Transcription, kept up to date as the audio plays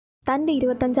തൻ്റെ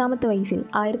 25ാമത്തെ വയസ്സിൽ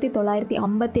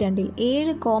 1952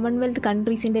 7 കോമൺവെൽത്ത്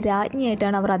കൺട്രീസിൻ്റെ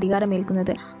രാജ്ഞിയായിട്ടാണ് അവർ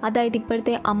അധികാരമേൽക്കുന്നത്. അതായത്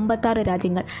ഇപ്പോഴത്തെ 56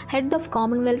 രാജ്യങ്ങൾ. ഹെഡ് ഓഫ്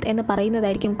കോമൺവെൽത്ത് എന്ന്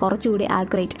പറയുന്നതായിരിക്കും കുറച്ചുകൂടി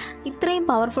ആക്യുറേറ്റ്. ഇത്രയും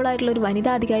പവർഫുൾ ആയിട്ടുള്ള ഒരു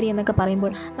വനിതാ അധികാരി എന്നൊക്കെ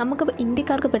പറയുമ്പോൾ നമുക്ക്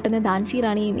ഇന്ത്യക്കാർക്ക് പെട്ടെന്ന് ഝാൻസി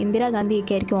റാണിയും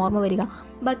ഇന്ദിരാഗാന്ധിയൊക്കെ ആയിരിക്കും ഓർമ്മ വരിക.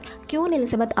 ബട്ട് ക്വീൻ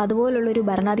എലിസബത്ത് അതുപോലുള്ളൊരു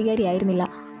ഭരണാധികാരി ആയിരുന്നില്ല.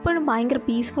 എപ്പോഴും ഭയങ്കര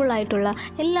പീസ്ഫുൾ ആയിട്ടുള്ള,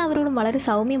 എല്ലാവരോടും വളരെ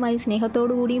സൗമ്യമായി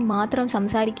സ്നേഹത്തോടു കൂടിയും മാത്രം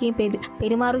സംസാരിക്കുകയും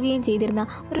പെരുമാറുകയും ചെയ്തിരുന്ന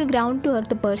ഒരു ഗ്രൗണ്ട് ടു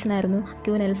എർത്ത് പേഴ്സൺ ആയിരുന്നു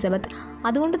ക്വീൻ എലിസബത്ത്.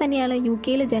 അതുകൊണ്ട് തന്നെയാണ്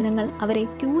UK ജനങ്ങൾ അവരെ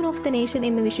ക്വീൻ ഓഫ് ദ നേഷൻ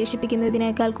എന്ന്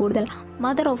വിശേഷിപ്പിക്കുന്നതിനേക്കാൾ കൂടുതൽ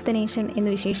മദർ ഓഫ് ദ നേഷൻ എന്ന്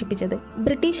വിശേഷിപ്പിച്ചത്.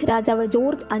 ബ്രിട്ടീഷ് രാജാവ്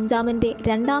ജോർജ് 5ാമൻ്റെ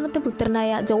രണ്ടാമത്തെ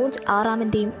പുത്രനായ ജോർജ്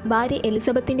 6ാമൻ്റെയും ഭാര്യ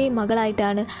എലിസബത്തിൻ്റെയും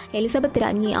മകളായിട്ടാണ് എലിസബത്ത്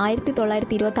രാജ്ഞി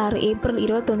 1926 ഏപ്രിൽ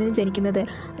 21 ജനിക്കുന്നത്.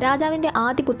 രാജാവിൻ്റെ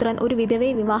ആദ്യ പുത്രൻ ഒരു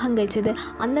വിധവയെ വിവാഹം കഴിച്ചത്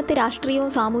അന്നത്തെ രാഷ്ട്രീയവും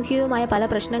സാമൂഹികവുമായ പല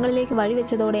പ്രശ്നങ്ങളിലേക്ക്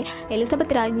വഴിവെച്ചതോടെ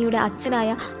എലിസബത്ത് രാജ്ഞിയുടെ അച്ഛനായ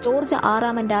ജോർജ്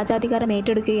 6ാമൻ രാജാധികാരം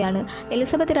ഏറ്റെടുക്കുകയാണ്.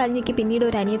 എലിസബത്ത് രാജ്ഞിക്ക് പിന്നീട്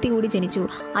ഒരു അനിയത്തി കൂടി ജനിച്ചു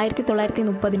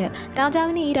 1930.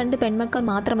 രാജാവിന് ഈ 2 പെൺമക്കൾ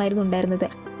മാത്രമായിരുന്നു ഉണ്ടായിരുന്നത്.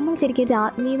 നമ്മൾ ശരിക്കും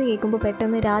രാജ്ഞി എന്ന് കേൾക്കുമ്പോൾ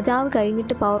പെട്ടെന്ന് രാജാവ്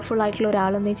കഴിഞ്ഞിട്ട് പവർഫുൾ ആയിട്ടുള്ള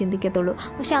ഒരാളെന്നേ ചിന്തിക്കത്തുള്ളൂ.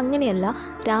 പക്ഷെ അങ്ങനെയല്ല.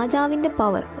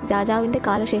 രാജാവിൻ്റെ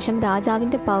കാലശേഷം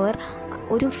രാജാവിൻ്റെ പവർ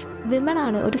ഒരു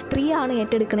വിമനാണ്, ഒരു സ്ത്രീയാണ്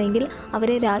ഏറ്റെടുക്കണമെങ്കിൽ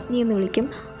അവരെ രാജ്ഞി എന്ന് വിളിക്കും.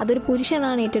 അതൊരു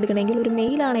പുരുഷനാണ് ഏറ്റെടുക്കണമെങ്കിൽ, ഒരു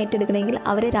മെയിലാണ് ഏറ്റെടുക്കണമെങ്കിൽ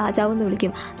അവരെ രാജാവ് എന്ന്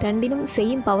വിളിക്കും. രണ്ടിനും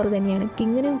സെയിം പവർ തന്നെയാണ്.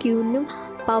 കിങ്ങിനും ക്യൂനും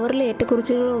പവറിൽ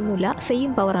ഏറ്റക്കുറിച്ചുകളൊന്നുമില്ല, സെയിം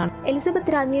പവറാണ്.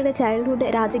 എലിസബത്ത് രാജ്ഞിയുടെ ചൈൽഡ്ഹുഡ്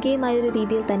രാജകീയമായ ഒരു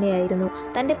രീതിയിൽ തന്നെയായിരുന്നു.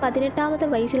 തൻ്റെ 18ാമത്തെ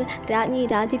വയസ്സിൽ രാജ്ഞി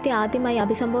രാജ്യത്തെ ആദ്യമായി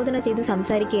അഭിസംബോധന ചെയ്ത്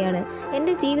സംസാരിക്കുകയാണ്.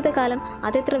 എൻ്റെ ജീവിതകാലം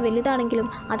അതെത്ര വലുതാണെങ്കിലും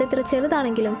അതെത്ര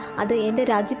ചെറുതാണെങ്കിലും അത് എൻ്റെ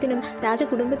രാജ്യത്തിനും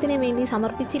രാജകുടുംബത്തിനും വേണ്ടി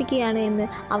സമർപ്പിച്ചിരിക്കുകയാണ് എന്ന്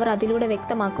അവർ അതിലൂടെ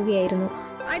വ്യക്തമാക്കുകയായിരുന്നു.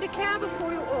 I declare before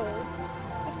you all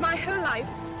that my whole life,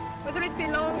 whether it be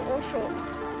long or short,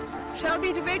 shall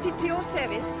be devoted to your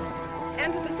service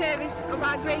and to the service of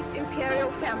our great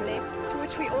imperial family to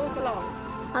which we all belong.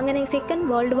 അങ്ങനെ second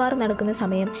world war നടക്കുന്ന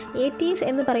സമയം ATS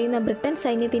എന്ന് പറയുന്ന Britain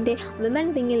സൈന്യത്തിൻ്റെ women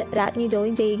വിങ്ങിൽ രാജ്ഞി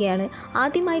join ചെയ്യുകയാണ്.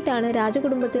 ആദ്യമായിട്ടാണ്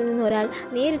രാജകുടുംബത്തിൽ നിന്ന് ഒരാൾ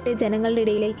നേരിട്ട് ജനങ്ങളുടെ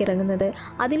ഇടയിലേക്ക് ഇറങ്ങുന്നത്.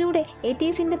 അതിലൂടെ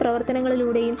ATSൻ്റെ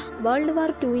പ്രവർത്തനങ്ങളിലൂടെയും വേൾഡ്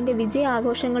വാർ 2ൻ്റെ വിജയ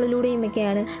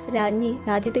ആഘോഷങ്ങളിലൂടെയുമൊക്കെയാണ് രാജ്ഞി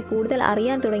രാജ്യത്തെ കൂടുതൽ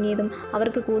അറിയാൻ തുടങ്ങിയതും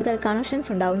അവർക്ക് കൂടുതൽ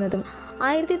കണക്ഷൻസ് ഉണ്ടാകുന്നതും.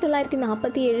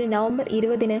 1947 നവംബർ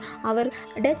 20 അവർ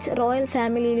ഡച്ച് റോയൽ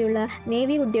ഫാമിലിയിലുള്ള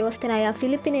നേവി ഉദ്യോഗസ്ഥനായ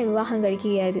ഫിലിപ്പിനെ വിവാഹം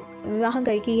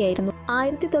കഴിക്കുകയായിരുന്നു.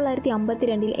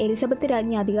 1952 എലിസബത്ത്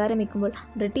രാജ്ഞി അധികാരമേൽക്കുമ്പോൾ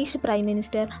ബ്രിട്ടീഷ് പ്രൈം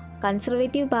മിനിസ്റ്റർ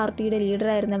കൺസർവേറ്റീവ് പാർട്ടിയുടെ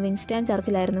ലീഡറായിരുന്ന വിൻസ്റ്റൺ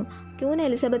ചർച്ചിലായിരുന്നു. ക്വീൻ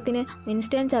എലിസബത്തിന്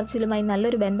വിൻസ്റ്റൺ ചർച്ചിലുമായി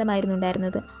നല്ലൊരു ബന്ധമായിരുന്നു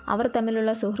ഉണ്ടായിരുന്നത്. അവർ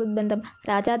തമ്മിലുള്ള സുഹൃത്ത് ബന്ധം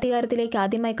രാജാധികാരത്തിലേക്ക്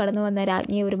ആദ്യമായി കടന്നു വന്ന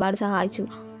രാജ്ഞിയെ ഒരുപാട് സഹായിച്ചു.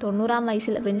 90ാം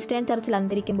വയസ്സിൽ വിൻസ്റ്റൺ ചർച്ചിൽ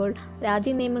അന്തരിക്കുമ്പോൾ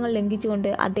രാജ്യ നിയമങ്ങൾ ലംഘിച്ചുകൊണ്ട്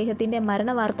അദ്ദേഹത്തിൻ്റെ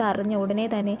മരണവാർത്ത അറിഞ്ഞ ഉടനെ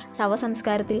തന്നെ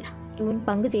ശവസംസ്കാരത്തിൽ ക്വീൻ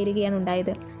പങ്കുചേരുകയാണ്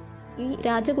ഉണ്ടായത്. ഈ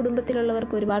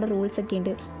രാജകുടുംബത്തിലുള്ളവർക്ക് ഒരുപാട് റൂൾസൊക്കെ ഉണ്ട്.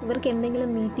 ഇവർക്ക് എന്തെങ്കിലും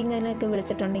മീറ്റിങ്ങിനൊക്കെ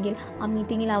വിളിച്ചിട്ടുണ്ടെങ്കിൽ ആ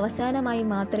മീറ്റിങ്ങിൽ അവസാനമായി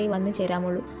മാത്രമേ വന്നു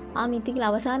ചേരാമുള്ളൂ. ആ മീറ്റിങ്ങിൽ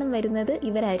അവസാനം വരുന്നത്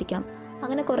ഇവരായിരിക്കണം.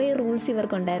 അങ്ങനെ കുറേ റൂൾസ്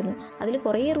ഇവർക്കുണ്ടായിരുന്നു. അതിൽ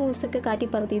കുറേ റൂൾസൊക്കെ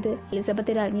കാറ്റിപ്പറത്തിയത്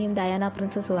എലിസബത്ത് രാജ്ഞിയും ഡയാന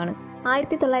പ്രിൻസസുമാണ്.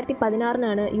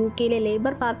 1916 UK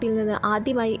ലേബർ പാർട്ടിയിൽ നിന്ന്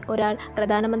ആദ്യമായി ഒരാൾ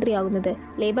പ്രധാനമന്ത്രിയാകുന്നത്.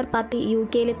 ലേബർ പാർട്ടി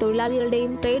UK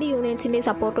തൊഴിലാളികളുടെയും ട്രേഡ് യൂണിയൻസിൻ്റെയും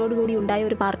സപ്പോർട്ടോടുകൂടി ഉണ്ടായ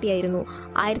ഒരു പാർട്ടിയായിരുന്നു.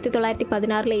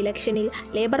 1916 ഇലക്ഷനിൽ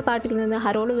ലേബർ പാർട്ടിയിൽ നിന്ന്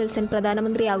ഹറോൾഡ് വിൽസൺ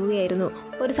പ്രധാനമന്ത്രിയാകുകയായിരുന്നു.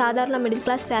 ഒരു സാധാരണ മിഡിൽ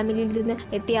ക്ലാസ് ഫാമിലിയിൽ നിന്ന്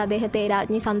എത്തിയ അദ്ദേഹത്തെ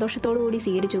രാജ്ഞി സന്തോഷത്തോടുകൂടി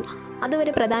സ്വീകരിച്ചു.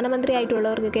 അതുവരെ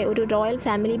പ്രധാനമന്ത്രിയായിട്ടുള്ളവർക്കൊക്കെ ഒരു റോയൽ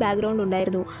ഫാമിലി ബാക്ക്ഗ്രൗണ്ട്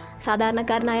ഉണ്ടായിരുന്നു.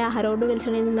 സാധാരണക്കാരനായ ഹറോൾഡ്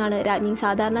വിൽസണിൽ നിന്നാണ് രാജ്ഞി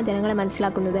സാധാരണ ജനങ്ങളെ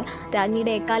മനസ്സിലാക്കുന്നത്.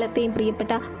 രാജ്ഞിയുടെ എക്കാലത്തെയും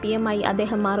പ്രിയപ്പെട്ട PM ആയി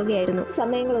അദ്ദേഹം മാറുകയായിരുന്നു.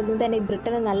 സമയങ്ങളൊന്നും തന്നെ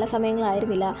ബ്രിട്ടന് നല്ല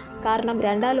സമയങ്ങളായിരുന്നില്ല. കാരണം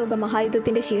 2ാം ലോക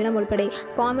മഹായുദ്ധത്തിൻ്റെ ക്ഷീണം ഉൾപ്പെടെ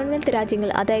കോമൺവെൽത്ത്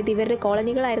രാജ്യങ്ങൾ, അതായത് ഇവരുടെ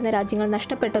കോളനികളായിരുന്ന രാജ്യങ്ങൾ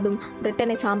നഷ്ടപ്പെട്ടതും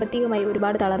ബ്രിട്ടനെ സാമ്പത്തികമായി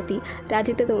ഒരുപാട് തളർത്തി.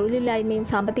 രാജ്യത്തെ തൊഴിലില്ലായ്മയും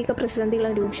സാമ്പത്തിക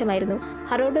പ്രതിസന്ധികളും രൂക്ഷമായിരുന്നു.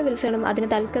 ഹറോൾഡ് വിൽസണും അതിന്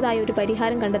തൽക്കതായ ഒരു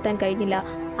പരിഹാരം കണ്ടെത്താൻ കഴിഞ്ഞില്ല.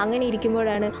 അങ്ങനെ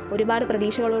ഇരിക്കുമ്പോഴാണ് ഒരുപാട്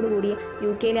പ്രതീക്ഷകളോടുകൂടി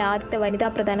UK ആദ്യത്തെ വനിതാ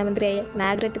പ്രധാനമന്ത്രിയായ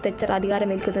മാർഗരറ്റ് തച്ചർ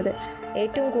അധികാരമേൽക്കുന്നത്.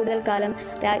 ഏറ്റവും കൂടുതൽ കാലം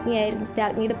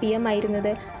രാജ്ഞിയുടെ PM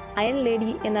ആയിരുന്നത് അയൺ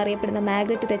ലേഡി എന്നറിയപ്പെടുന്ന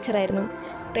മാർഗരറ്റ് തച്ചർ ആയിരുന്നു.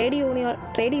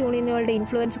 ട്രേഡ് യൂണിയനുകളുടെ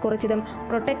ഇൻഫ്ലുവൻസ് കുറച്ചതും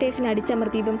പ്രൊട്ടക്ടേഴ്സിനെ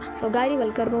അടിച്ചമർത്തിയതും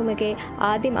സ്വകാര്യവൽക്കരണവുമൊക്കെ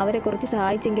ആദ്യം അവരെ കുറച്ച്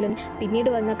സഹായിച്ചെങ്കിലും പിന്നീട്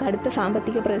വന്ന കടുത്ത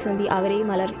സാമ്പത്തിക പ്രതിസന്ധി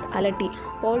അവരെയും അലട്ടി.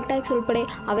 പോൾ ടാക്സ് ഉൾപ്പെടെ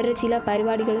അവരുടെ ചില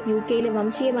പരിപാടികൾ UK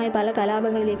വംശീയമായ പല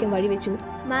കലാപങ്ങളിലേക്കും വഴിവെച്ചു.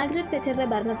 മാർഗരറ്റ് തച്ചറുടെ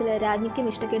ഭരണത്തിൽ രാജ്ഞിക്കും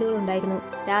ഇഷ്ടക്കേടുകളുണ്ടായിരുന്നു.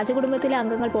 രാജകുടുംബത്തിലെ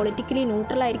അംഗങ്ങൾ പൊളിറ്റിക്കലി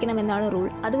ന്യൂട്രൽ ആയിരിക്കണമെന്നാണ് റൂൾ.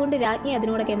 അതുകൊണ്ട് രാജ്ഞി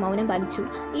അതിനോടൊക്കെ മൗനം പാലിച്ചു.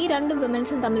 ഈ 2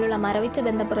 വിമൻസും തമ്മിലുള്ള മരവിച്ച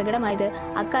ബന്ധം പ്രകടമായത്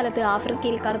അക്കാലത്ത്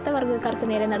ആഫ്രിക്കയിൽ കറുത്ത വർഗ്ഗക്കാർക്ക്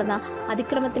നേരെ നടന്ന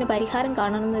അതിക്രമത്തിന് പരിഹാരം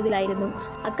കാണുന്നതിലായിരുന്നു.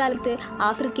 അക്കാലത്ത്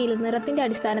ആഫ്രിക്കയിൽ നിറത്തിൻ്റെ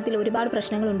അടിസ്ഥാനത്തിൽ ഒരുപാട്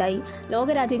പ്രശ്നങ്ങളുണ്ടായി.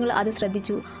 ലോകരാജ്യങ്ങൾ അത്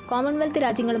ശ്രദ്ധിച്ചു. കോമൺവെൽത്ത്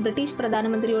രാജ്യങ്ങൾ ബ്രിട്ടീഷ്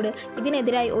പ്രധാനമന്ത്രിയോട്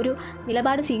ഇതിനെതിരായി ഒരു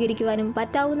നിലപാട് സ്വീകരിക്കുവാനും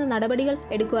പറ്റാവുന്ന നടപടികൾ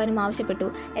എടുക്കുവാനും ആവശ്യപ്പെട്ടു.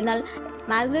 എന്നാൽ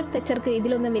മാർഗരറ്റ് തെച്ചർക്ക്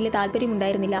ഇതിലൊന്നും വലിയ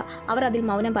താല്പര്യമുണ്ടായിരുന്നില്ല. അവർ അതിൽ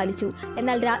മൗനം പാലിച്ചു.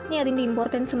 എന്നാൽ രാജ്ഞി അതിൻ്റെ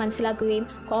ഇമ്പോർട്ടൻസ് മനസ്സിലാക്കുകയും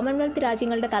കോമൺവെൽത്ത്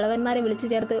രാജ്യങ്ങളുടെ തലവന്മാരെ വിളിച്ചു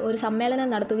ചേർത്ത് ഒരു സമ്മേളനം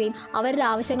നടത്തുകയും അവരുടെ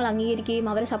ആവശ്യങ്ങൾ അംഗീകരിക്കുകയും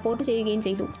അവരെ സപ്പോർട്ട് ചെയ്യുകയും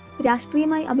ചെയ്തു.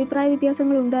 രാഷ്ട്രീയമായി അഭിപ്രായ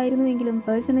വ്യത്യാസങ്ങൾ ഉണ്ടായിരുന്നുവെങ്കിലും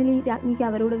പേഴ്സണലി രാജ്ഞിക്ക്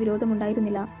അവരോട്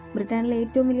വിരോധമുണ്ടായിരുന്നില്ല. ബ്രിട്ടനിലെ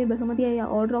ഏറ്റവും വലിയ ബഹുമതിയായ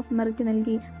ഓർഡർ ഓഫ് മെറിറ്റ്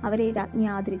നൽകി അവരെ രാജ്ഞി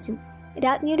ആദരിച്ചു.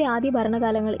 രാജ്ഞിയുടെ ആദ്യ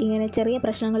ഭരണകാലങ്ങൾ ഇങ്ങനെ ചെറിയ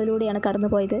പ്രശ്നങ്ങളിലൂടെയാണ്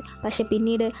കടന്നുപോയത്. പക്ഷേ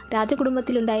പിന്നീട്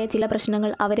രാജകുടുംബത്തിലുണ്ടായ ചില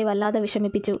പ്രശ്നങ്ങൾ അവരെ വല്ലാതെ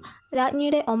വിഷമിപ്പിച്ചു.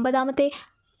 രാജ്ഞിയുടെ 9ാമത്തെ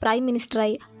പ്രൈം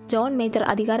മിനിസ്റ്ററായി ജോൺ മേജർ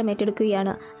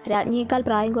അധികാരമേറ്റെടുക്കുകയാണ്. രാജ്ഞിയേക്കാൾ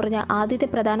പ്രായം കുറഞ്ഞ ആദ്യത്തെ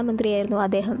പ്രധാനമന്ത്രിയായിരുന്നു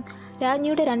അദ്ദേഹം.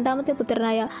 രാജ്ഞിയുടെ 2ാമത്തെ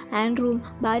പുത്രനായ ആൻഡ്രൂവും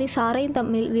ഭാര്യ സാറയും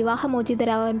തമ്മിൽ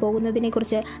വിവാഹമോചിതരാകാൻ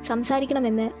പോകുന്നതിനെക്കുറിച്ച്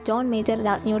സംസാരിക്കണമെന്ന് ജോൺ മേജർ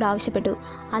രാജ്ഞിയോട് ആവശ്യപ്പെട്ടു.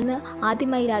 അന്ന്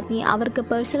ആദ്യമായി രാജ്ഞി അവർക്ക്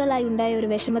പേഴ്സണലായി ഉണ്ടായ ഒരു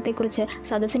വിഷമത്തെക്കുറിച്ച്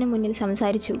സദസ്സിന് മുന്നിൽ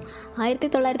സംസാരിച്ചു.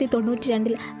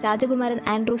 1992 രാജകുമാരൻ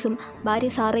ആൻഡ്രൂസും ഭാര്യ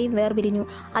സാറയും വേർപിരിഞ്ഞു.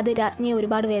 അത് രാജ്ഞിയെ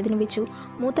ഒരുപാട് വേദനിപ്പിച്ചു.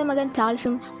 മൂത്ത മകൻ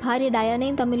ചാൾസും ഭാര്യ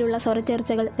ഡയാനയും തമ്മിലുള്ള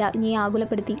സ്വരച്ചേർച്ചകൾ രാജ്ഞിയെ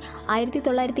ആകുലപ്പെടുത്തി.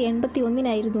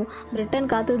 1981 ബ്രിട്ടൻ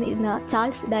കാത്തുനിന്ന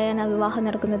ചാൾസ് ഡയാന വിവാഹം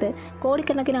നടക്കുന്നത്.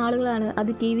 കോടിക്കണക്കിന് ആളുകളാണ്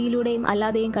അത് TV-യിലൂടെയും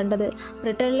അല്ലാതെയും കണ്ടത്.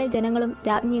 ബ്രിട്ടനിലെ ജനങ്ങളും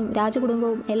രാജ്ഞിയും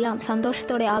രാജകുടുംബവും എല്ലാം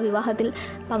സന്തോഷത്തോടെ ആ വിവാഹത്തിൽ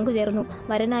പങ്കുചേർന്നു,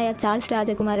 വരനായ ചാൾസ്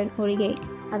രാജകുമാരൻ ഒഴികെ.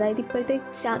 അതായത് ഇപ്പോഴത്തെ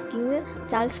കിങ്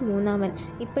ചാൾസ് മൂന്നാമൻ.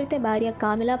 ഇപ്പോഴത്തെ ഭാര്യ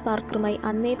കാമില പാർക്കറുമായി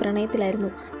അന്നേ പ്രണയത്തിലായിരുന്നു.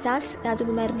 ചാൾസ്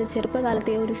രാജകുമാരൻ്റെ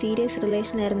ചെറുപ്പകാലത്തെ ഒരു സീരിയസ്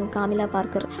റിലേഷനായിരുന്നു കാമില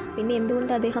പാർക്കർ. പിന്നെ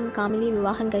എന്തുകൊണ്ട് അദ്ദേഹം കാമിലയെ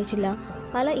വിവാഹം കഴിച്ചില്ല?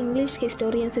 പല ഇംഗ്ലീഷ്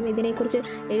ഹിസ്റ്റോറിയൻസും ഇതിനെക്കുറിച്ച്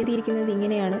എഴുതിയിരിക്കുന്നത്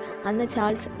ഇങ്ങനെയാണ്: അന്ന്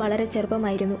ചാൾസ് വളരെ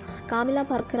ചെറുപ്പമായിരുന്നു. കാമില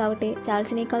പാർക്കർ ആവട്ടെ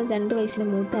ചാൾസിനേക്കാൾ 2 വയസ്സിന്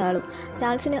മൂത്ത ആളും.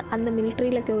 ചാൾസിന് അന്ന്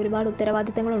മിലിറ്ററിയിലൊക്കെ ഒരുപാട്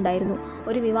ഉത്തരവാദിത്തങ്ങളുണ്ടായിരുന്നു.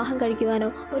 ഒരു വിവാഹം കഴിക്കുവാനോ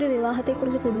ഒരു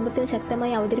വിവാഹത്തെക്കുറിച്ച് കുടുംബത്തിൽ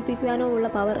ശക്തമായി അവതരിപ്പിക്കുവാനോ ഉള്ള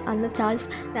പവർ അന്ന് ചാൾസ്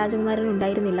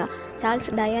രാജകുമാരനുണ്ടായിരുന്നില്ല.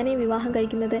 ചാൾസ് ഡയാനയെ വിവാഹം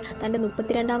കഴിക്കുന്നത് തൻ്റെ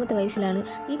 32ാമത്തെ വയസ്സിലാണ്.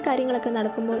 ഈ കാര്യങ്ങളൊക്കെ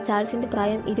നടക്കുമ്പോൾ ചാൾസിൻ്റെ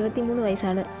പ്രായം 23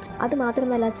 വയസ്സാണ്.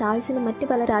 അതുമാത്രമല്ല, ചാൾസിന് മറ്റു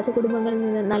പല രാജകുടുംബങ്ങളിൽ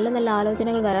നിന്ന് നല്ല നല്ല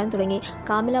ആലോചനകൾ വരാൻ തുടങ്ങി.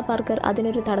 കാമില പാർക്കർ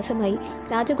അതിനൊരു തടസ്സമായി.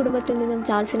 രാജകുടുംബത്തിൽ നിന്നും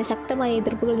ചാൾസിന് ശക്തമായ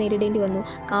എതിർപ്പുകൾ നേരിടേണ്ടി വന്നു.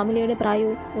 കാമിലയുടെ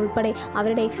പ്രായവും ഉൾപ്പെടെ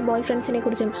അവരുടെ എക്സ് ബോയ് ഫ്രണ്ട്സിനെ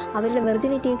കുറിച്ചും അവരുടെ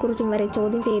വെർജിനിറ്റിയെക്കുറിച്ചും വരെ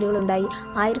ചോദ്യം ചെയ്യലുകളുണ്ടായി.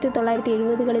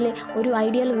 1970-കളിലെ ഒരു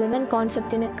ഐഡിയൽ വിമൻ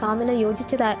കോൺസെപ്റ്റിന് കാമില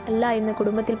യോജിച്ചതല്ല എന്ന്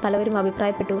കുടുംബത്തിൽ പലവരും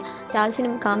അഭിപ്രായപ്പെട്ടു.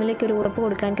 ചാൾസിനും കാമിലയ്ക്ക് ഒരു ഉറപ്പ്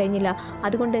കൊടുക്കാൻ കഴിഞ്ഞില്ല.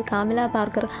 അതുകൊണ്ട് കാമില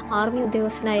പാർക്കർ ആർമി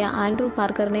ഉദ്യോഗസ്ഥനായ ആൻഡ്രൂ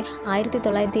പാർക്കറിനെ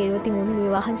 1973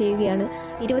 വിവാഹം ചെയ്യുകയാണ്.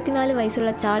 24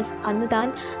 വയസ്സുള്ള ചാൾസ് അന്ന്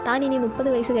താൻ ഇനി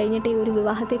 30 വയസ്സ് കഴിഞ്ഞിട്ടേ ഒരു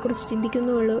വിവാഹത്തെക്കുറിച്ച്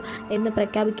ചിന്തിക്കുന്നുള്ളൂ എന്ന്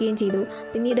പ്രഖ്യാപിക്കുകയും ചെയ്തു.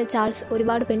 പിന്നീട് ചാൾസ്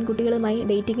ഒരുപാട് പെൺകുട്ടികളുമായി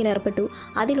ഡേറ്റിങ്ങിൽ ഏർപ്പെട്ടു.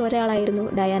 അതിലൊരാളായിരുന്നു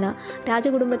ഡയാന.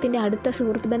 രാജകുടുംബത്തിൻ്റെ അടുത്ത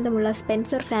സുഹൃത്ത് ബന്ധമുള്ള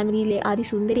സ്പെൻസർ ഫാമിലിയിലെ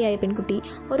അതിസുന്ദരിയായ പെൺകുട്ടി.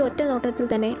 ഒരു ഒറ്റ നോട്ടത്തിൽ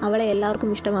തന്നെ അവളെ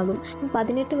എല്ലാവർക്കും ഇഷ്ടമാകും.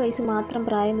 18 വയസ്സ് മാത്രം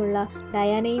പ്രായമുള്ള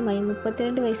ഡയാനയുമായി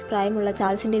 32 വയസ്സ് പ്രായമുള്ള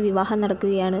ചാൾസിൻ്റെ വിവാഹം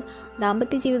നടക്കുകയാണ്.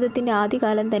 ദാമ്പത്യ ജീവിതത്തിൻ്റെ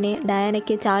ആദ്യകാലം തന്നെ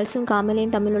ഡയാനയ്ക്ക് ചാൾസും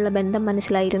കാമിലയും തമ്മിലുള്ള ബന്ധം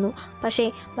മനസ്സിലായിരുന്നു. പക്ഷേ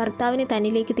ഭർത്താവിനെ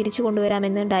തന്നിലേക്ക് തിരിച്ചു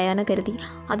കൊണ്ടുവരാമെന്ന് ഡയാന കരുതി.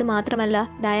 അതുമാത്രമല്ല,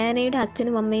 ഡയാനയുടെ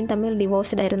അച്ഛനും അമ്മയും തമ്മിൽ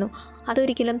ഡിവോഴ്സ്ഡ് ആയിരുന്നു.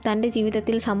 അതൊരിക്കലും തൻ്റെ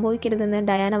ജീവിതത്തിൽ സംഭവിക്കരുതെന്ന്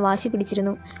ഡയാന വാശി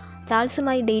പിടിച്ചിരുന്നു.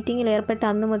 ചാൾസുമായി ഡേറ്റിങ്ങിൽ ഏർപ്പെട്ട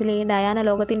അന്നു മുതലേ ഡയാന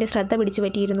ലോകത്തിൻ്റെ ശ്രദ്ധ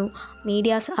പിടിച്ചുപറ്റിയിരുന്നു.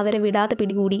 മീഡിയാസ് അവരെ വിടാതെ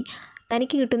പിടികൂടി.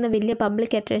 തനിക്ക് കിട്ടുന്ന വലിയ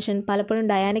പബ്ലിക് അറ്റൻഷൻ പലപ്പോഴും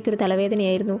ഡയാനയ്ക്കൊരു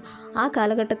തലവേദനയായിരുന്നു. ആ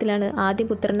കാലഘട്ടത്തിലാണ് ആദ്യ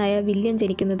പുത്രനായ വില്യം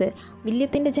ജനിക്കുന്നത്.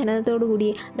 വില്യത്തിൻ്റെ ജനനത്തോടുകൂടി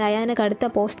ഡയാന കടുത്ത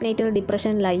പോസ്റ്റ് നേറ്റൽ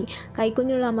ഡിപ്രഷനിലായി.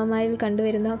 കൈക്കുഞ്ഞുള്ള അമ്മമാരിൽ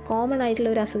കണ്ടുവരുന്ന കോമൺ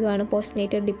ആയിട്ടുള്ള ഒരു അസുഖമാണ് പോസ്റ്റ്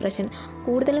നേറ്റൽ ഡിപ്രഷൻ.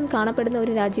 കൂടുതലും കാണപ്പെടുന്ന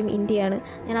ഒരു രാജ്യം ഇന്ത്യയാണ്.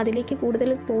 ഞാൻ അതിലേക്ക്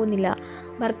കൂടുതൽ പോകുന്നില്ല.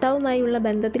 ഭർത്താവുമായുള്ള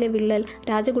ബന്ധത്തിലെ വിള്ളൽ,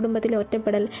 രാജകുടുംബത്തിലെ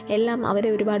ഒറ്റപ്പെടൽ എല്ലാം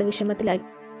അവരെ ഒരുപാട് വിഷമത്തിലാക്കി.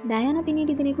 ഡയാന പിന്നീട്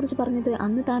ഇതിനെക്കുറിച്ച് പറഞ്ഞത്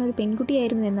അന്ന് താനൊരു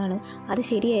പെൺകുട്ടിയായിരുന്നു എന്നാണ്. അത്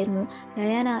ശരിയായിരുന്നു.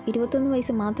 ഡയാന 21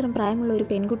 വയസ്സ് മാത്രം പ്രായമുള്ള ഒരു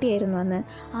പെൺകുട്ടിയായിരുന്നു അന്ന്.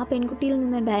 ആ പെൺകുട്ടിയിൽ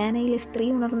നിന്ന് ഡയാനയിലെ സ്ത്രീ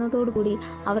ഉണർന്നതോടുകൂടി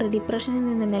അവർ ഡിപ്രഷനിൽ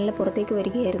നിന്ന് മെല്ലെ പുറത്തേക്ക്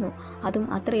വരികയായിരുന്നു. അതും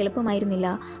അത്ര എളുപ്പമായിരുന്നില്ല.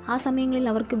 ആ സമയങ്ങളിൽ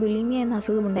അവർക്ക് ബുലിമിയ എന്ന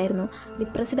അസുഖമുണ്ടായിരുന്നു.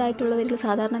 ഡിപ്രസ്ഡ് ആയിട്ടുള്ളവരിൽ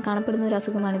സാധാരണ കാണപ്പെടുന്ന ഒരു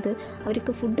അസുഖമാണിത്.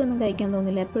 അവർക്ക് ഫുഡൊന്നും കഴിക്കാൻ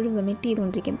തോന്നില്ല, എപ്പോഴും വൊമിറ്റ്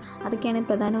ചെയ്തുകൊണ്ടിരിക്കും. അതൊക്കെയാണ്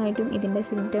പ്രധാനമായിട്ടും ഇതിൻ്റെ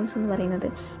സിംറ്റംസ് എന്ന് പറയുന്നത്.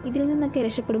 ഇതിൽ നിന്നൊക്കെ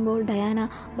രക്ഷപ്പെടുമ്പോൾ ഡയാന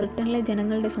ബ്രിട്ടനിലെ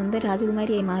ജനങ്ങളുടെ സ്വന്തം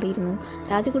രാജകുമാരിയായി മാറിയിരുന്നു.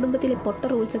 രാജകുടുംബത്തിലെ പൊട്ട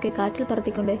റൂൾസൊക്കെ കാറ്റിൽ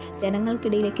പറത്തിക്കൊണ്ട്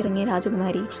ജനങ്ങൾക്കിടയിലേക്ക് ഇറങ്ങിയ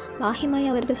രാജകുമാരി. ബാഹ്യമായ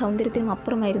അവരുടെ സൗന്ദര്യത്തിനും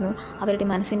അപ്പുറമായിരുന്നു അവരുടെ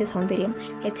മനസ്സിൻ്റെ സൗന്ദര്യം.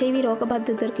 HIV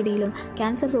രോഗബാധിതർക്കിടയിലും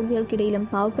ക്യാൻസർ രോഗികൾക്കിടയിലും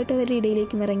പാവപ്പെട്ടവരുടെ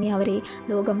ഇടയിലേക്കും ഇറങ്ങിയ അവരെ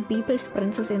ലോകം പീപ്പിൾസ്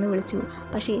പ്രിൻസസ് എന്ന് വിളിച്ചു.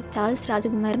 പക്ഷേ ചാൾസ്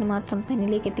രാജകുമാരന് മാത്രം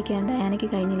തന്നിലേക്ക് എത്തിക്കാൻ ഡയാനയ്ക്ക്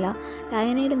കഴിഞ്ഞില്ല.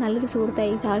 ഡയാനയുടെ നല്ലൊരു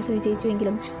സുഹൃത്തായി ചാൾസ്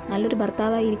വിജയിച്ചുവെങ്കിലും നല്ലൊരു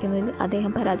ഭർത്താവായിരിക്കുന്നതിൽ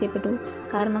അദ്ദേഹം പരാജയപ്പെട്ടു.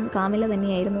 കാരണം കാമില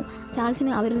തന്നെയായിരുന്നു.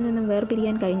 ചാൾസിന് അവരിൽ നിന്നും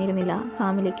വേർപിരിയാൻ കഴിഞ്ഞിരുന്നില്ല.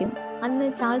 കാമിലയ്ക്കും. അന്ന്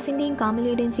ചാൾസിൻ്റെയും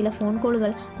കാമിലയുടെയും ചില ഫോൺ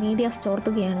കോളുകൾ മീഡിയാസ്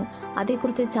ചോർത്തുകയാണ്.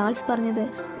 അതേക്കുറിച്ച് ചാൾസ് പറഞ്ഞത്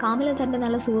കാമില തൻ്റെ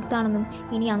നല്ല സുഹൃത്താണെന്നും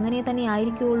ഇനി അങ്ങനെ തന്നെ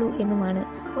ആയിരിക്കുകയുള്ളൂ എന്നുമാണ്.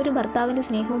 ഒരു ഭർത്താവിൻ്റെ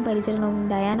സ്നേഹവും പരിചരണവും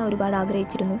ഡയാന ഒരുപാട്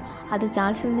ആഗ്രഹിച്ചിരുന്നു. അത്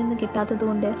ചാൾസിൽ നിന്ന്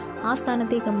കിട്ടാത്തതുകൊണ്ട് ആ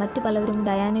സ്ഥാനത്തേക്ക് മറ്റു പലവരും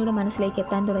ഡയാനയുടെ മനസ്സിലേക്ക്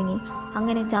എത്താൻ തുടങ്ങി.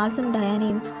 അങ്ങനെ ചാൾസും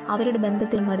ഡയാനയും അവരുടെ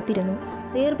ബന്ധത്തിൽ മടുത്തിരുന്നു.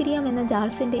 വേർപിരിയാമെന്ന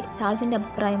ചാൾസിൻ്റെ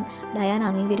അഭിപ്രായം ഡയാന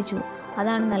അംഗീകരിച്ചു.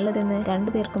 അതാണ് നല്ലതെന്ന്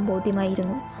രണ്ടുപേർക്കും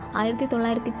ബോധ്യമായിരുന്നു.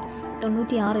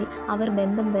 1996 അവർ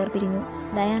ബന്ധം വേർപിരിഞ്ഞു.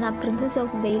 ഡയാന പ്രിൻസസ്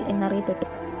ഓഫ് വെയിൽ എന്നറിയപ്പെട്ടു.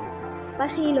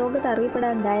 പക്ഷേ ഈ ലോകത്ത്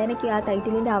അറിയപ്പെടാൻ ഡയാനയ്ക്ക് ആ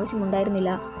ടൈറ്റിലിൻ്റെ ആവശ്യമുണ്ടായിരുന്നില്ല.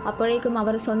 അപ്പോഴേക്കും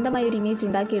അവർ സ്വന്തമായി ഒരു ഇമേജ്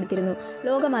ഉണ്ടാക്കിയെടുത്തിരുന്നു.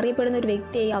 ലോകം അറിയപ്പെടുന്ന ഒരു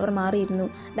വ്യക്തിയായി അവർ മാറിയിരുന്നു.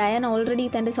 ഡയാന ഓൾറെഡി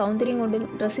തൻ്റെ സൗന്ദര്യം കൊണ്ടും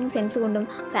ഡ്രസ്സിംഗ് സെൻസ് കൊണ്ടും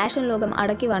ഫാഷൻ ലോകം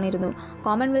അടക്കി വാണിരുന്നു.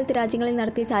 കോമൺവെൽത്ത് രാജ്യങ്ങളിൽ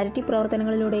നടത്തിയ ചാരിറ്റി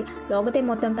പ്രവർത്തനങ്ങളിലൂടെ ലോകത്തെ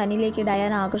മൊത്തം തന്നിലേക്ക്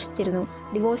ഡയാന ആകർഷിച്ചിരുന്നു.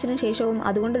 ഡിവോഴ്സിന് ശേഷവും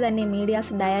അതുകൊണ്ട് തന്നെ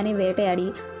മീഡിയാസ് ഡയാനയെ വേട്ടയാടി.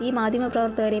 ഈ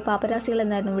മാധ്യമപ്രവർത്തകരെ പാപ്പരാസികൾ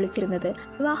എന്നായിരുന്നു വിളിച്ചിരുന്നത്.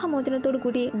 വിവാഹമോചനത്തോടു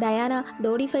കൂടി ഡയാന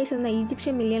ഡോഡി ഫൈസ് എന്ന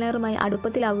ഈജിപ്ഷ്യൻ മില്യണറുമായി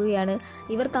അടുപ്പത്തിലാകുകയാണ്.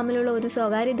 ഇവർ തമ്മിലുള്ള ഒരു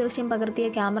സ്വകാര്യ ദൃശ്യം പകർത്തിയ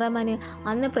ക്യാമറാമാന്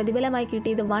അന്ന് പ്രതിഫലമായി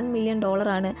കിട്ടിയത് $1 million.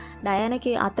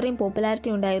 ഡയാനയ്ക്ക് അത്രയും പോപ്പുലാരിറ്റി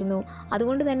ഉണ്ടായിരുന്നു.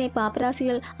 അതുകൊണ്ട് തന്നെ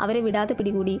പാപ്പരാസികൾ അവരെ വിടാതെ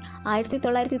പിടികൂടി.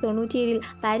 1997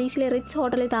 പാരീസിലെ റിറ്റ്സ്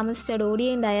ഹോട്ടലിൽ താമസിച്ച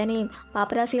ഡോഡിയെയും ഡയാനയും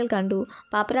പാപ്പരാസികൾ കണ്ടു.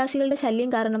 പാപ്പരാസികളുടെ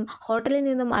ശല്യം കാരണം ഹോട്ടലിൽ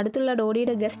നിന്നും അടുത്തുള്ള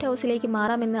ഡോഡിയുടെ ഗസ്റ്റ് ഹൗസിലേക്ക്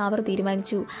മാറാമെന്ന് അവർ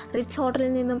തീരുമാനിച്ചു. റിറ്റ്സ്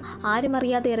ഹോട്ടലിൽ നിന്നും ആരും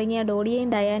അറിയാതെ ഇറങ്ങിയ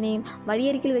ഡോഡിയെയും ഡയാനയും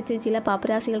വഴിയരികിൽ വെച്ച് ചില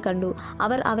പാപ്പരാസികൾ കണ്ടു.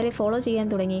 അവർ അവരെ ഫോളോ ചെയ്യാൻ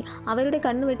തുടങ്ങി. അവരുടെ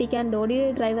കണ്ണു വെട്ടിക്കാൻ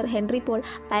ഡോഡിയുടെ ഡ്രൈവർ ഹെൻറി പോൾ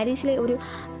പാരീസിലെ ഒരു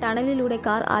ടണലിലൂടെ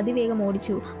കാർ അതിവേഗം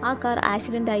ഓടിച്ചു. ആ കാർ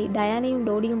ആക്സിഡന്റായി ഡയാനയും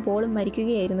ഡോഡിയും പോളും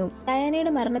മരിക്കുകയായിരുന്നു.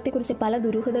 ഡയാനയുടെ മരണത്തെക്കുറിച്ച് പല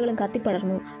ദുരൂഹതകളും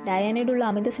കത്തിപ്പടർന്നു. ഡയാനയോടുള്ള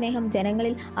അമിത സ്നേഹം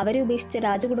ജനങ്ങളിൽ അവരെ ഉപേക്ഷിച്ച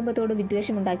രാജകുടുംബത്തോട്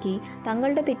വിദ്വേഷമുണ്ടാക്കി.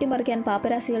 തങ്ങളുടെ തെറ്റുമറിക്കാൻ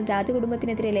പാപ്പരാസികൾ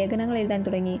രാജകുടുംബത്തിനെതിരെ ലേഖനങ്ങൾ എഴുതാൻ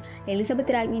തുടങ്ങി.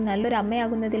 എലിസബത്ത് രാജ്ഞി നല്ലൊരു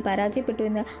അമ്മയാകുന്നതിൽ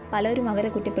പരാജയപ്പെട്ടുവെന്ന് പലരും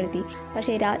അവരെ കുറ്റപ്പെടുത്തി.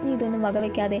 പക്ഷേ രാജ്ഞി ഇതൊന്നും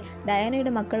വകവയ്ക്കാതെ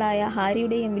ഡയാനയുടെ മക്കളായ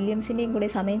ഹാരിയുടെയും വില്യംസിൻ്റെയും കൂടെ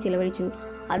സമയം ചിലവഴിച്ചു.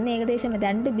 അന്ന് ഏകദേശം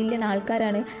 2 ബില്യൺ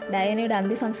ആൾക്കാരാണ് ഡയാനയുടെ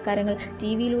അന്ത്യസംസ്കാരങ്ങൾ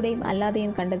ടിവിയിലൂടെയും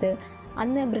അല്ലാതെയും കണ്ടത്.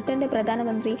 അന്ന് ബ്രിട്ടൻ്റെ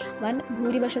പ്രധാനമന്ത്രി വൻ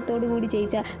ഭൂരിപക്ഷത്തോടുകൂടി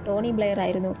ജയിച്ച ടോണി ബ്ലെയർ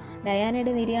ആയിരുന്നു.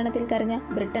 ഡയാനയുടെ നിര്യാണത്തിൽ കരഞ്ഞ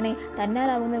ബ്രിട്ടനെ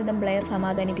തന്നാലാകുന്ന വിധം ബ്ലെയർ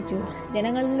സമാധാനിപ്പിച്ചു.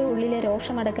 ജനങ്ങളുടെ ഉള്ളിലെ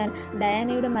രോഷമടക്കാൻ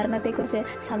ഡയാനയുടെ മരണത്തെക്കുറിച്ച്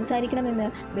സംസാരിക്കണമെന്ന്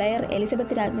ബ്ലെയർ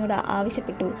എലിസബത്ത് രാജ്ഞിയോട്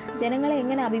ആവശ്യപ്പെട്ടു. ജനങ്ങളെ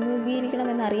എങ്ങനെ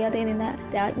അഭിമുഖീകരിക്കണമെന്ന് അറിയാതെ നിന്ന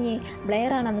രാജ്ഞിയെ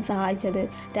ബ്ലെയറാണ് അന്ന് സഹായിച്ചത്.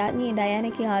 രാജ്ഞി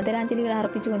ഡയാനയ്ക്ക് ആദരാഞ്ജലികൾ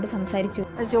അർപ്പിച്ചുകൊണ്ട് സംസാരിച്ചു.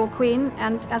 As your queen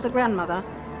and as a grandmother,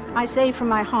 I say from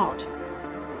my heart,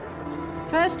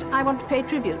 first, I want to pay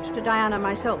tribute to Diana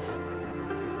myself.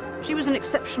 She was an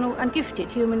exceptional and gifted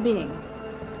human being.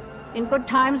 In good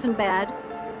times and bad,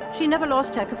 she never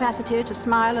lost her capacity to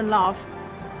smile and laugh,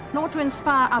 nor to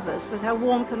inspire others with her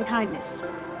warmth and kindness.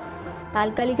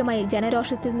 താൽക്കാലികമായി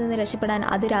ജനരോഷത്തിൽ നിന്ന് രക്ഷപ്പെടാൻ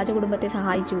അത് രാജകുടുംബത്തെ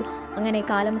സഹായിച്ചു. അങ്ങനെ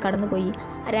കാലം കടന്നുപോയി.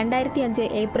 2005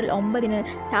 April 9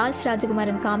 Charles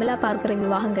രാജകുമാരൻ കാമില പാർക്കറെ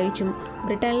വിവാഹം കഴിച്ചു.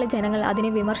 ബ്രിട്ടനിലെ ജനങ്ങൾ അതിനെ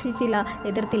വിമർശിച്ചില്ല,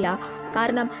 എതിർത്തില്ല.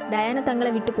 കാരണം ഡയാന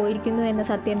തങ്ങളെ വിട്ടു പോയിരിക്കുന്നു എന്ന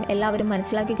സത്യം എല്ലാവരും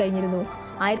മനസ്സിലാക്കി കഴിഞ്ഞിരുന്നു.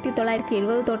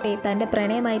 1970 തൊട്ടേ തൻ്റെ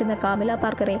പ്രണയമായിരുന്ന കാമില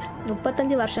പാർക്കറെ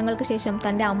 35 വർഷങ്ങൾക്ക് ശേഷം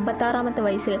തൻ്റെ 56ാമത്തെ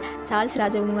വയസ്സിൽ ചാൾസ്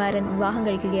രാജകുമാരൻ വിവാഹം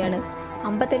കഴിക്കുകയാണ്.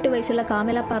 58 വയസ്സുള്ള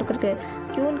കാമില പാർക്കർക്ക്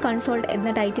ക്യൂൻ കൺസോൾട്ട് എന്ന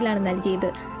ടൈറ്റിലാണ് നൽകിയത്.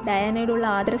 ഡയാനയോടുള്ള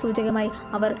ആദരസൂചകമായി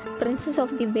അവർ പ്രിൻസസ്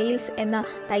ഓഫ് ദി വെയിൽസ് എന്ന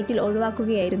ടൈറ്റിൽ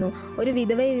ഒഴിവാക്കുകയായിരുന്നു. ഒരു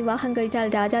വിധവയെ വിവാഹം കഴിച്ചാൽ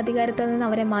രാജാധികാരത്തിൽ നിന്ന്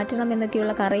അവരെ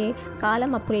മാറ്റണമെന്നൊക്കെയുള്ള കറയെ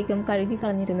കാലം അപ്പോഴേക്കും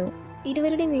കഴുകിക്കളഞ്ഞിരുന്നു.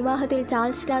 ഇരുവരുടെയും വിവാഹത്തിൽ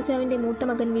ചാൾസ് രാജാവിൻ്റെ മൂത്ത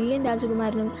മകൻ വില്യം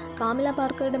രാജകുമാരനും കാമില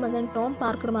പാർക്കറുടെ മകൻ ടോം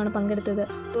പാർക്കറുമാണ് പങ്കെടുത്തത്.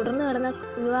 തുടർന്ന് നടന്ന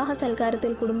വിവാഹ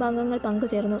സൽക്കാരത്തിൽ കുടുംബാംഗങ്ങൾ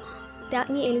പങ്കുചേർന്നു.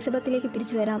 രാജ്ഞി എലിസബത്തിലേക്ക്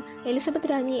തിരിച്ചു വരാം. എലിസബത്ത്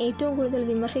രാജ്ഞി ഏറ്റവും കൂടുതൽ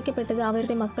വിമർശിക്കപ്പെട്ടത്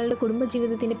അവരുടെ മക്കളുടെ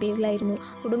കുടുംബജീവിതത്തിൻ്റെ പേരിലായിരുന്നു.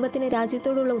 കുടുംബത്തിന്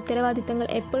രാജ്യത്തോടുള്ള ഉത്തരവാദിത്തങ്ങൾ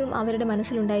എപ്പോഴും അവരുടെ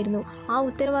മനസ്സിലുണ്ടായിരുന്നു. ആ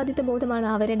ഉത്തരവാദിത്ത ബോധമാണ്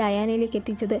അവരെ ഡയാനയിലേക്ക്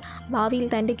എത്തിച്ചത്. ഭാവിയിൽ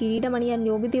തൻ്റെ കിരീടമണിയാൻ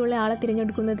യോഗ്യതയുള്ള ആളെ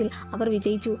തിരഞ്ഞെടുക്കുന്നതിൽ അവർ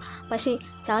വിജയിച്ചു. പക്ഷേ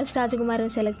ചാൾസ് രാജകുമാരൻ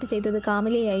സെലക്ട് ചെയ്തത്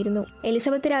കാമിലയായിരുന്നു.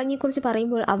 എലിസബത്ത് രാജ്ഞിയെക്കുറിച്ച്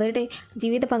പറയുമ്പോൾ അവരുടെ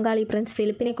ജീവിത പങ്കാളി പ്രിൻസ്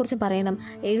ഫിലിപ്പിനെക്കുറിച്ച് പറയണം.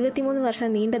 73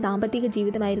 വർഷം നീണ്ട ദാമ്പത്തിക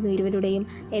ജീവിതമായിരുന്നു ഇരുവരുടെയും.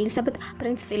 എലിസബത്ത്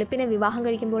പ്രിൻസ് ഫിലിപ്പിനെ വിവാഹം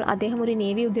കഴിക്കുമ്പോൾ അദ്ദേഹം ഒരു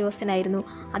നേവി ഉദ്യോഗസ്ഥനായിരുന്നു.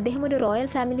 അദ്ദേഹം ഒരു റോയൽ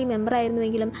ഫാമിലി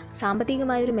മെമ്പറായിരുന്നുവെങ്കിലും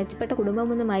സാമ്പത്തികമായൊരു മെച്ചപ്പെട്ട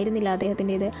കുടുംബമൊന്നും ആയിരുന്നില്ല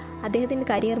അദ്ദേഹത്തിൻ്റേത്. അദ്ദേഹത്തിൻ്റെ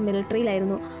കരിയർ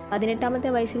മിലിറ്ററിയിലായിരുന്നു. 18ാമത്തെ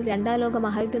വയസ്സിൽ 2ാം ലോക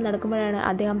മഹായുദ്ധം നടക്കുമ്പോഴാണ്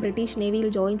അദ്ദേഹം ബ്രിട്ടീഷ് നേവിയിൽ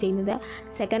ജോയിൻ ചെയ്യുന്നത്.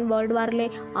 സെക്കൻഡ് വേൾഡ് വാറിലെ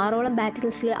 6ഓളം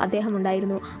ബാറ്റിൽസിൽ അദ്ദേഹം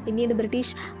ഉണ്ടായിരുന്നു. പിന്നീട്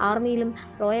ബ്രിട്ടീഷ് ആർമിയിലും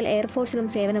റോയൽ എയർഫോഴ്സിലും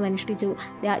സേവനമനുഷ്ഠിച്ചു.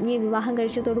 രാജ്ഞിയെ വിവാഹം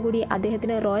കഴിച്ചതോടുകൂടി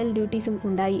അദ്ദേഹത്തിന് റോയൽ ഡ്യൂട്ടീസും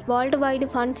ഉണ്ടായി. World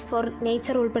wide funds four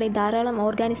nature ഉൾപ്പെടെ ധാരാളം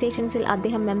ഓർഗനൈസേഷൻസിൽ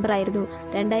അദ്ദേഹം മെമ്പറായിരുന്നു.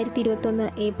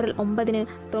 2021 ഏപ്രിൽ 9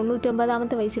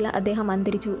 99ാമത്തെ വയസ്സിൽ അദ്ദേഹം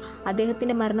അന്തരിച്ചു.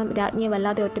 അദ്ദേഹത്തിൻ്റെ മരണം രാജ്ഞിയെ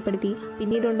വല്ലാതെ ഒറ്റപ്പെടുത്തി.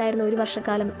 പിന്നീടുണ്ടായിരുന്ന ഒരു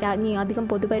വർഷക്കാലം രാജ്ഞി അധികം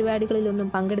പൊതുപരിപാടികളിലൊന്നും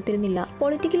പങ്കെടുത്തിരുന്നില്ല.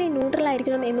 പൊളിറ്റിക്കലി ന്യൂട്രൽ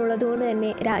ആയിരിക്കണം എന്നുള്ളതുകൊണ്ട്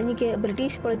തന്നെ രാജ്ഞിക്ക്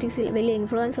ബ്രിട്ടീഷ് പൊളിറ്റിക്സിൽ വലിയ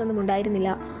ഇൻഫ്ലുവൻസ് ഒന്നും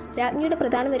ഉണ്ടായിരുന്നില്ല. രാജ്ഞിയുടെ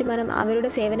പ്രധാന വരുമാനം അവരുടെ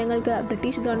സേവനങ്ങൾക്ക്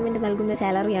ബ്രിട്ടീഷ് ഗവൺമെൻറ് നൽകുന്ന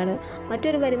സാലറിയാണ്.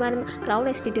 മറ്റൊരു വരുമാനം ക്രൗൺ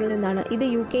എസ്റ്റേറ്റിൽ നിന്നാണ്. ഇത്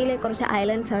UK കുറച്ച്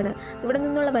ഐലൻഡ്സ് ആണ്. ഇവിടെ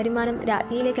നിന്നുള്ള വരുമാനം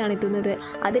രാജ്ഞിയിലേക്കാണ് എത്തുന്നത്.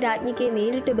 അത് രാജ്ഞിക്ക്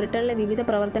നേരിട്ട് ബ്രിട്ടനിലെ വിവിധ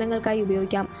പ്രവർത്തനങ്ങൾക്കായി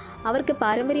ഉപയോഗിക്കാം. അവർക്ക്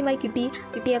പാരമ്പര്യമായി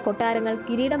കിട്ടിയ കൊട്ടാരങ്ങൾ,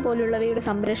 കിരീടം പോലുള്ളവയുടെ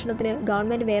സംരക്ഷണത്തിന്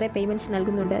ഗവൺമെൻറ് വേറെ പേയ്മെൻറ്റ്സ്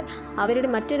നൽകുന്നുണ്ട്. അവരുടെ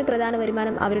മറ്റൊരു പ്രധാന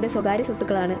വരുമാനം അവരുടെ സ്വകാര്യ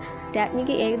സ്വത്തുക്കളാണ്.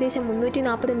 രാജ്ഞിക്ക് ഏകദേശം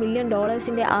 $340 മില്യൺ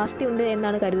ആസ്തി ഉണ്ട്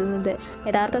എന്നാണ് കരുതുന്നത്.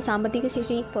 യഥാർത്ഥ സാമ്പത്തിക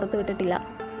ശേഷി പുറത്തുവിട്ടിട്ടില്ല.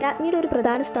 രാജ്ഞിയുടെ ഒരു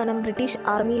പ്രധാന സ്ഥാനം ബ്രിട്ടീഷ്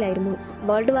ആർമിയിലായിരുന്നു.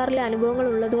 വേൾഡ് വാറിലെ അനുഭവങ്ങൾ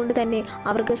ഉള്ളതുകൊണ്ട് തന്നെ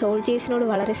അവർക്ക് സോൾജേഴ്സിനോട്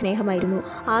വളരെ സ്നേഹമായിരുന്നു.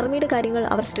 ആർമിയുടെ കാര്യങ്ങൾ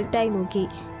അവർ സ്ട്രിക്റ്റായി നോക്കി.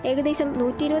 ഏകദേശം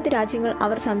 120 രാജ്യങ്ങൾ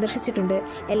അവർ സന്ദർശിച്ചിട്ടുണ്ട്.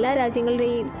 എല്ലാ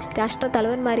രാജ്യങ്ങളുടെയും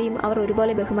രാഷ്ട്രത്തലവന്മാരെയും അവർ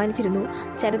ഒരുപോലെ ബഹുമാനിച്ചിരുന്നു.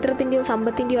 ചരിത്രത്തിൻ്റെയോ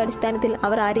സമ്പത്തിൻ്റെയോ അടിസ്ഥാനത്തിൽ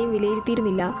അവർ ആരെയും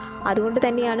വിലയിരുത്തിയിരുന്നില്ല. അതുകൊണ്ട്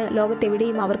തന്നെയാണ്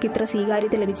ലോകത്തെവിടെയും അവർക്ക് ഇത്ര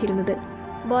സ്വീകാര്യത ലഭിച്ചിരുന്നത്.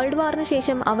 വേൾഡ് വാറിന്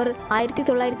ശേഷം അവർ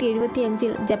 1975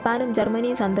 ജപ്പാനും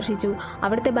ജർമ്മനിയും സന്ദർശിച്ചു.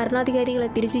 അവിടുത്തെ ഭരണാധികാരികളെ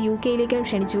തിരിച്ച് UK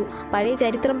ക്ഷണിച്ചു. പഴയ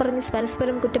ചരിത്രം പറഞ്ഞ്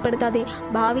പരസ്പരം കുറ്റപ്പെടുത്താതെ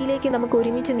ഭാവിയിലേക്ക് നമുക്ക്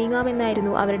ഒരുമിച്ച്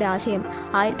നീങ്ങാമെന്നായിരുന്നു അവരുടെ ആശയം.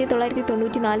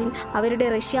 1994 അവരുടെ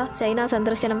റഷ്യ, ചൈന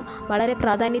സന്ദർശനം വളരെ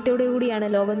പ്രാധാന്യത്തോടുകൂടിയാണ്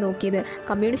ലോകം നോക്കിയത്.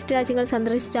 കമ്മ്യൂണിസ്റ്റ് രാജ്യങ്ങൾ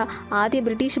സന്ദർശിച്ച ആദ്യ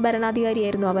ബ്രിട്ടീഷ്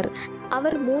ഭരണാധികാരിയായിരുന്നു അവർ.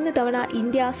 3 തവണ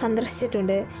ഇന്ത്യ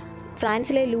സന്ദർശിച്ചിട്ടുണ്ട്.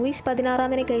 ഫ്രാൻസിലെ ലൂയിസ്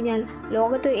 16 കഴിഞ്ഞാൽ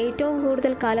ലോകത്ത് ഏറ്റവും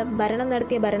കൂടുതൽ കാലം ഭരണം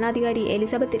നടത്തിയ ഭരണാധികാരി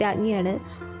എലിസബത്ത് രാജ്ഞിയാണ്.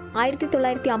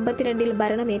 1952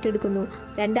 ഭരണം ഏറ്റെടുക്കുന്നു.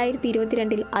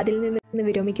 2022 അതിൽ നിന്ന്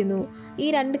വിരമിക്കുന്നു. ഈ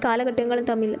 2 കാലഘട്ടങ്ങളും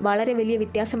തമ്മിൽ വളരെ വലിയ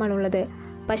വ്യത്യാസമാണുള്ളത്.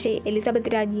 പക്ഷേ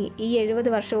എലിസബത്ത് രാജ്ഞി ഈ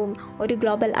 70 വർഷവും ഒരു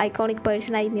ഗ്ലോബൽ ഐക്കോണിക്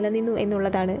പേഴ്സണായി നിലനിന്നു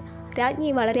എന്നുള്ളതാണ്. രാജ്ഞി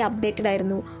വളരെ അപ്ഡേറ്റഡ്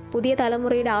ആയിരുന്നു. പുതിയ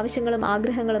തലമുറയുടെ ആവശ്യങ്ങളും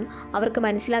ആഗ്രഹങ്ങളും അവർക്ക്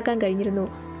മനസ്സിലാക്കാൻ കഴിഞ്ഞിരുന്നു.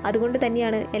 അതുകൊണ്ട്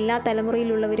തന്നെയാണ് എല്ലാ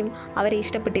തലമുറയിലുള്ളവരും അവരെ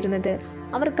ഇഷ്ടപ്പെട്ടിരുന്നത്.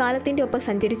 അവർ കാലത്തിൻ്റെ ഒപ്പം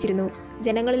സഞ്ചരിച്ചിരുന്നു.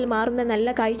 ജനങ്ങളിൽ മാറുന്ന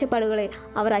നല്ല കാഴ്ചപ്പാടുകളെ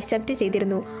അവർ അക്സെപ്റ്റ്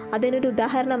ചെയ്തിരുന്നു. അതിനൊരു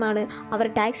ഉദാഹരണമാണ് അവർ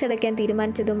ടാക്സ് അടയ്ക്കാൻ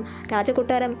തീരുമാനിച്ചതും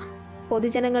രാജകൊട്ടാരം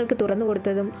പൊതുജനങ്ങൾക്ക് തുറന്നു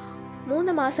കൊടുത്തതും.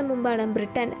 3 മാസം മുമ്പാണ്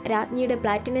ബ്രിട്ടൻ രാജ്ഞിയുടെ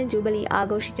പ്ലാറ്റിനം ജൂബിലി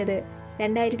ആഘോഷിച്ചത്.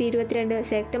 2022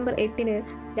 സെപ്റ്റംബർ 8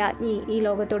 രാജ്ഞി ഈ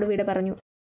ലോകത്തോട് വിട പറഞ്ഞു.